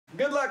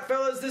Good luck,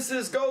 fellas. This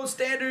is Gold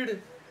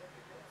Standard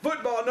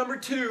Football number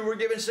 2. We're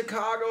giving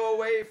Chicago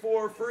away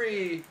for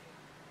free.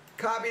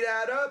 Copy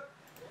that up.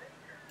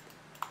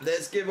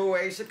 Let's give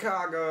away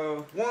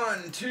Chicago.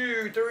 1,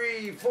 2,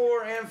 3,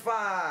 4, and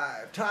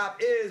 5. Top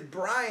is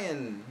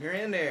Brian. You're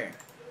in there.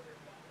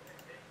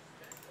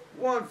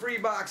 One free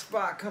box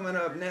spot coming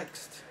up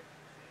next.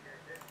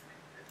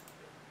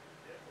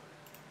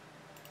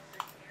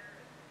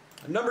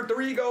 Number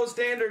 3 Gold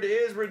Standard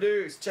is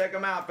reduced. Check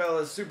them out,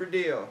 fellas. Super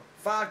deal.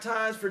 5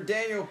 times for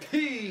Daniel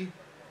P.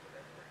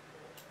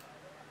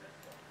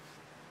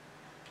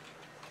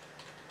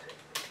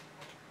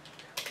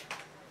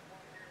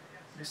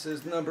 This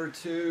is number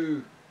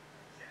 2.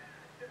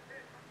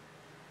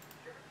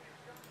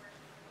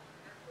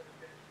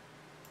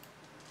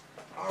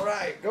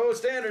 Alright, Gold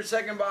Standard,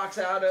 second box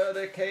out of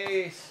the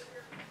case.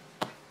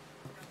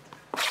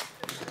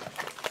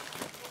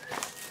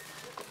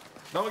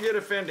 Don't get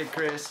offended,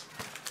 Chris.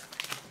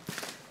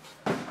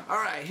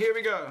 Alright, here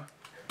we go.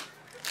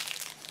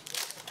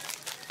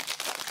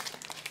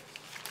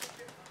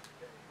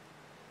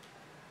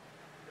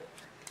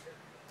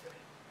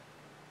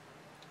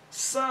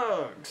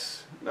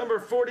 Suggs, number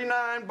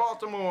 49,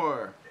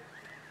 Baltimore.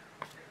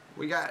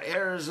 We got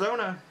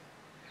Arizona,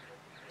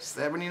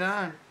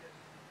 79.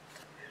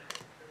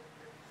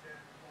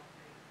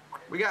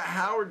 We got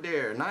Howard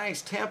there.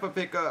 Nice Tampa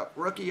pickup.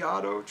 Rookie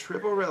auto,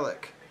 triple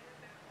relic.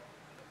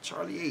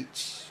 Charlie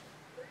H.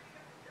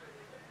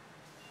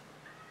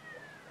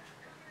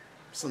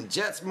 Some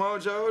Jets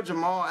mojo,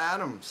 Jamal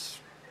Adams.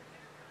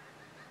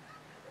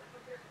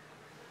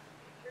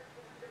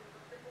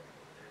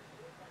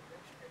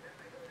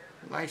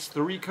 Nice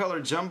 3-color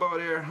jumbo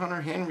there,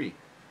 Hunter Henry.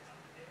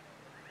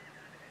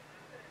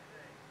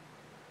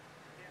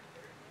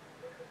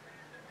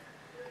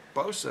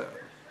 Bosa,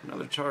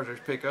 another Chargers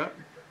pickup.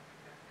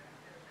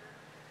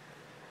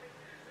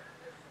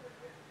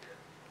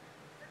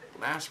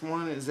 Last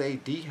one is a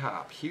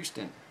D-Hop,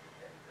 Houston.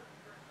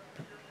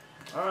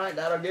 Alright,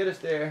 that'll get us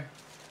there.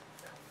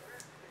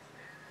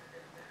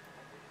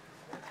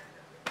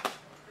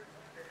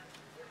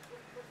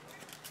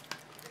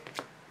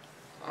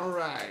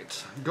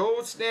 Alright,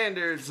 Gold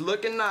Standards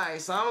looking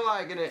nice. I'm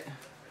liking it.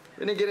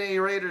 Didn't get any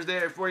Raiders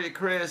there for you,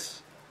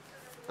 Chris.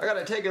 I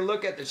gotta take a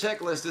look at the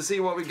checklist to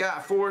see what we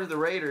got for the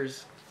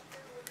Raiders.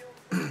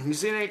 You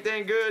seen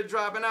anything good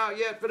dropping out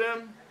yet for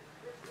them?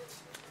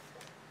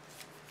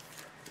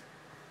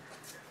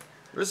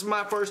 This is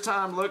my first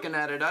time looking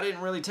at it. I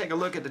didn't really take a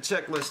look at the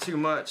checklist too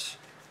much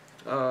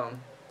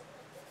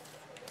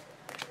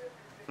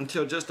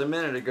until just a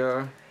minute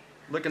ago,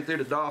 looking through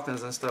the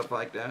Dolphins and stuff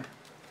like that.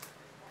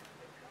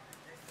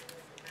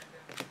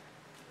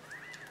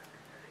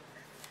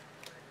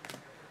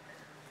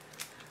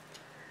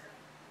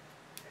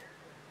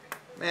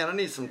 Man, I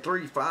need some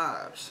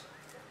 3-5s.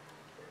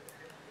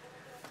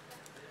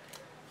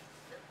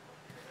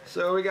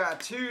 So we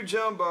got 2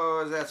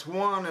 jumbos. That's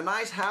 1. A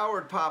nice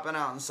Howard popping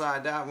out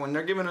inside that one.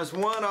 They're giving us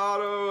 1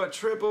 auto, a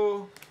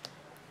triple,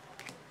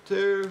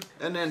 2,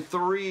 and then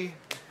 3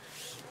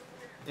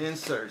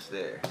 inserts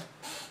there.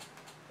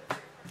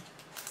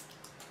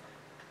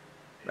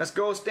 Let's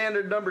go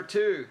Standard number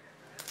 2.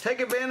 Take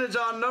advantage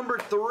on number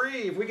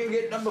 3. If we can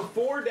get number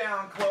 4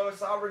 down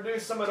close, I'll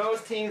reduce some of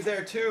those teams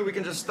there too. We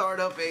can just start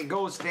up a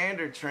Gold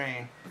Standard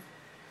train.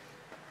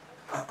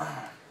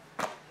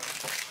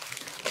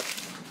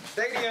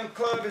 Stadium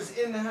Club is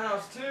in the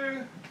house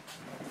too.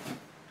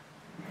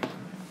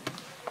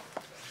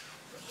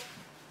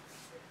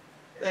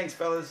 Thanks,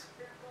 fellas.